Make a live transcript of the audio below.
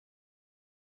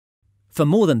For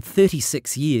more than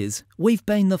 36 years, we've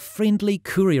been the friendly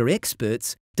courier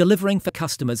experts delivering for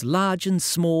customers large and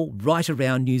small right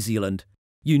around New Zealand.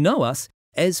 You know us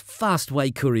as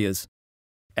Fastway Couriers.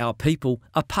 Our people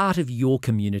are part of your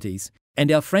communities, and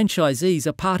our franchisees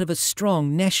are part of a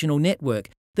strong national network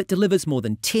that delivers more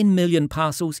than 10 million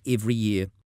parcels every year.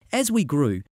 As we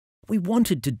grew, we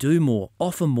wanted to do more,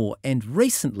 offer more, and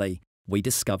recently we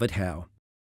discovered how.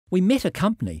 We met a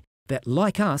company that,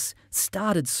 like us,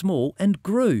 started small and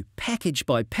grew package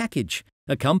by package,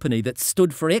 a company that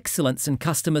stood for excellence in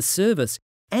customer service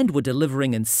and were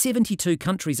delivering in 72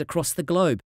 countries across the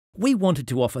globe. We wanted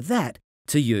to offer that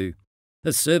to you.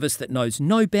 A service that knows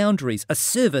no boundaries, a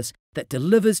service that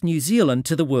delivers New Zealand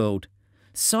to the world.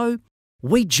 So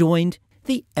we joined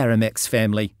the Aramex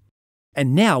family.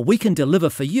 And now we can deliver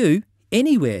for you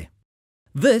anywhere.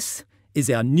 This is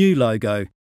our new logo.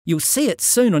 You'll see it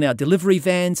soon on our delivery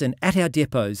vans and at our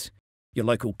depots. Your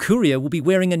local courier will be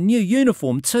wearing a new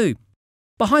uniform too.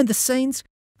 Behind the scenes,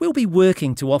 we'll be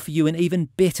working to offer you an even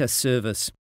better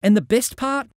service. And the best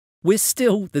part? We're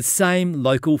still the same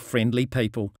local friendly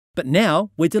people, but now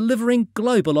we're delivering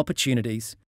global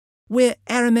opportunities. We're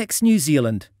Aramex New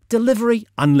Zealand, delivery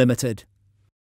unlimited.